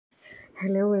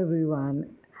Hello everyone.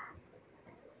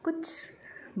 कुछ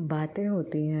बातें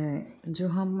होती हैं जो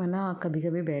हम ना कभी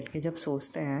कभी बैठ के जब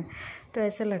सोचते हैं तो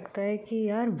ऐसा लगता है कि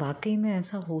यार वाकई में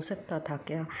ऐसा हो सकता था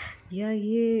क्या, या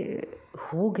ये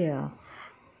हो गया।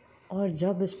 और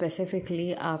जब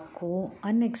स्पेसिफिकली आपको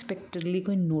अनएक्सपेक्टेडली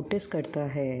कोई नोटिस करता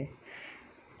है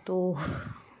तो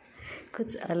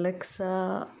कुछ अलग सा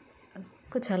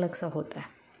कुछ अलग सा होता है।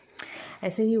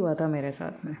 ऐसे ही हुआ था मेरे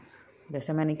साथ में।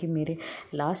 जैसे मैंने कि मेरे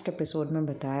लास्ट एपिसोड में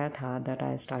बताया था that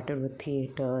I started with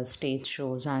theatre, stage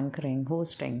shows, anchoring,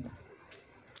 hosting.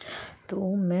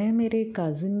 तो मैं मेरे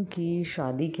कज़िन की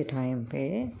शादी के टाइम पे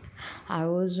I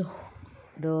was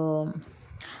the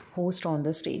host on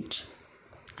the stage.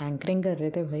 Anchoring कर रहे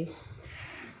थे भाई,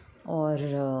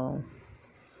 और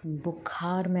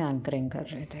बुखार में एंकरिंग कर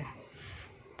रहे थे।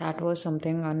 That was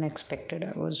something unexpected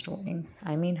I was doing.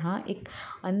 I mean हाँ, एक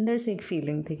अंदर से एक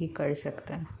फीलिंग थी कि कर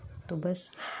सकते हैं। तो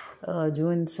बस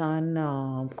जो इंसान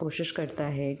कोशिश करता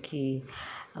है कि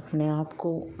अपने आप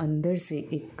को अंदर से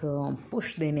एक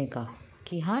पुश देने का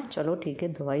कि हाँ चलो ठीक है,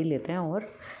 दवाई लेते हैं और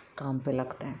काम पे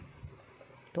लगते हैं,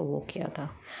 तो वो किया था।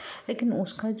 लेकिन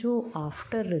उसका जो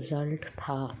आफ्टर रिज़ल्ट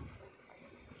था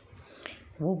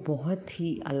वो बहुत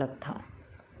ही अलग था।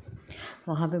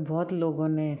 वहाँ पे बहुत लोगों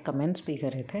ने कमेंट्स भी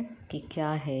करे थे कि क्या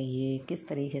है ये, किस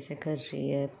तरीके से कर रही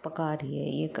है, पका रही है,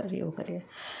 ये कर रही है, वो कर रही है।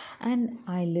 And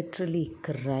I literally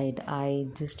cried. I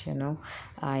just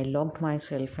I locked my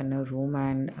self in a room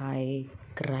and I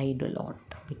cried a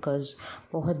lot because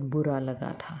बहुत बुरा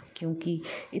लगा था, क्योंकि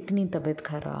इतनी तबीयत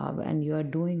ख़राब and you are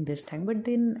doing this thing. But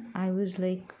then I was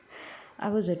like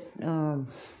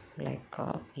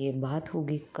ये बात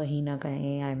होगी कहीं ना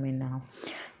कहीं, आई मीन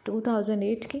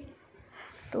 2008 की।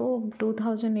 तो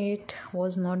 2008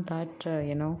 वाज नॉट दैट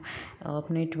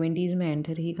अपने 20s में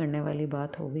एंटर ही करने वाली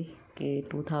बात हो गई कि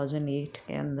 2008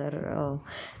 के अंदर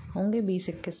होंगे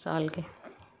 20-21 साल के।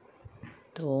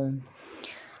 तो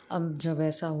अब जब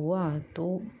ऐसा हुआ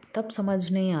तो तब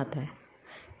समझ नहीं आता है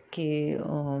कि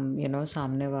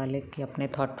सामने वाले के अपने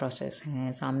थॉट प्रोसेस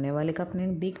हैं, सामने वाले का अपने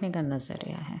देखने का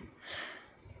नज़रिया है।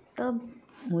 तब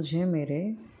मुझे मेरे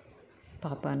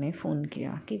पापा ने फ़ोन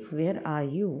किया कि where are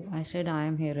you. I said I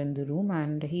am here in the room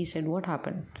and he said what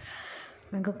happened.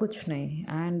 मैंने कहा कुछ नहीं।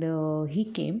 And he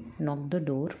came, knock the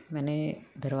door. मैंने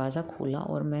दरवाज़ा खोला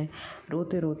और मैं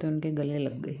रोते रोते उनके गले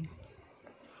लग गई।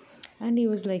 एंड ही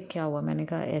वाज लाइक क्या हुआ। मैंने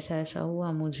कहा ऐसा ऐसा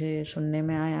हुआ, मुझे सुनने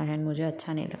में आया है, मुझे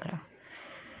अच्छा नहीं लग रहा।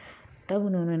 तब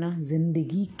उन्होंने ना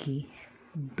ज़िंदगी की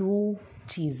 2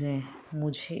 चीज़ें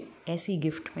मुझे ऐसी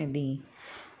गिफ्ट में दी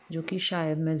जो कि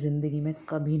शायद मैं ज़िंदगी में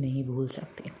कभी नहीं भूल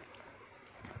सकती।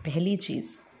 पहली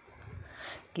चीज़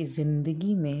कि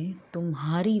ज़िंदगी में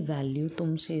तुम्हारी वैल्यू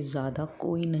तुमसे ज़्यादा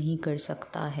कोई नहीं कर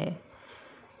सकता है,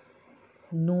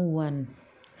 नो वन।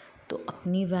 तो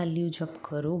अपनी वैल्यू जब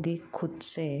करोगे खुद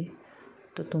से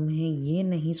तो तुम्हें ये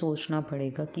नहीं सोचना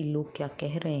पड़ेगा कि लोग क्या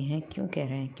कह रहे हैं, क्यों कह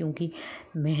रहे हैं, क्योंकि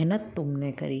मेहनत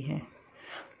तुमने करी है।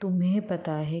 तुम्हें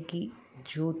पता है कि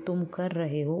जो तुम कर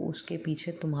रहे हो उसके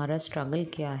पीछे तुम्हारा स्ट्रगल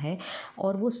क्या है,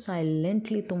 और वो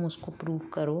साइलेंटली तुम उसको प्रूव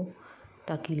करो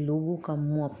ताकि लोगों का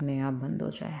मुंह अपने आप बंद हो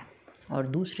जाए। और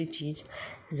दूसरी चीज़,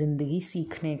 ज़िंदगी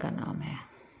सीखने का नाम है,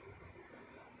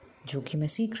 जो कि मैं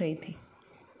सीख रही थी।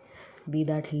 Be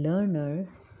that learner,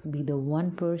 be the one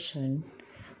person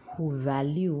who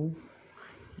value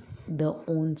the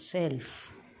own self.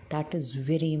 That is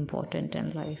very important in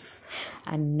life,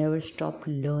 and never stop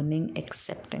learning,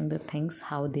 accepting the things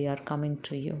how they are coming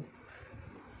to you.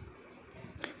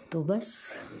 तो बस,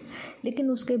 लेकिन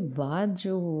उसके बाद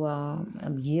जो हुआ,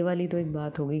 अब ये वाली तो एक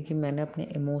बात हो गई कि मैंने अपने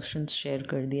इमोशंस शेयर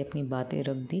कर दिए, अपनी बातें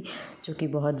रख दी, जो कि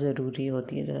बहुत ज़रूरी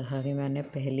होती है। जैसा कि मैंने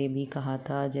पहले भी कहा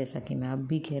था, जैसा कि मैं अब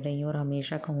भी कह रही हूँ और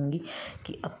हमेशा कहूँगी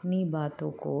कि अपनी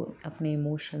बातों को, अपने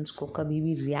इमोशंस को कभी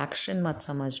भी रिएक्शन मत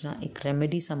समझना, एक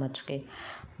रेमेडी समझ के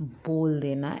बोल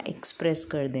देना, एक्सप्रेस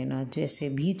कर देना, जैसे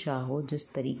भी चाहो,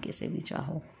 जिस तरीके से भी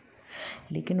चाहो।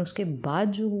 लेकिन उसके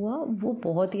बाद जो हुआ वो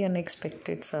बहुत ही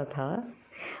अनएक्सपेक्टेड सा था।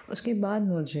 उसके बाद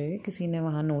मुझे किसी ने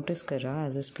वहाँ नोटिस करा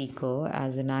as a speaker,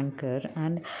 as an anchor,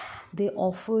 and they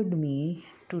offered me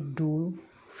to do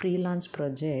freelance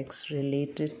projects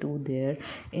related to their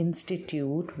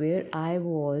institute, where I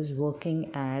was working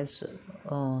as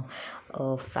a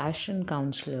fashion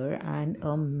counselor and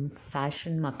a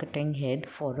fashion marketing head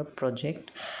for a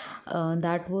project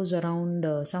that was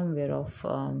around somewhere of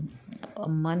a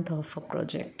month of a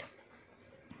project,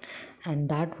 and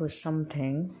that was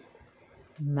something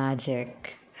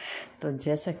magic. तो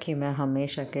जैसा कि मैं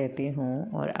हमेशा कहती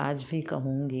हूँ और आज भी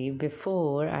कहूँगी,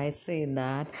 before I say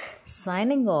that,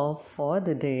 signing off for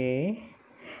the day,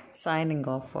 signing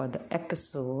off for the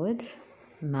episode,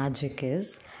 magic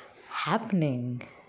is happening.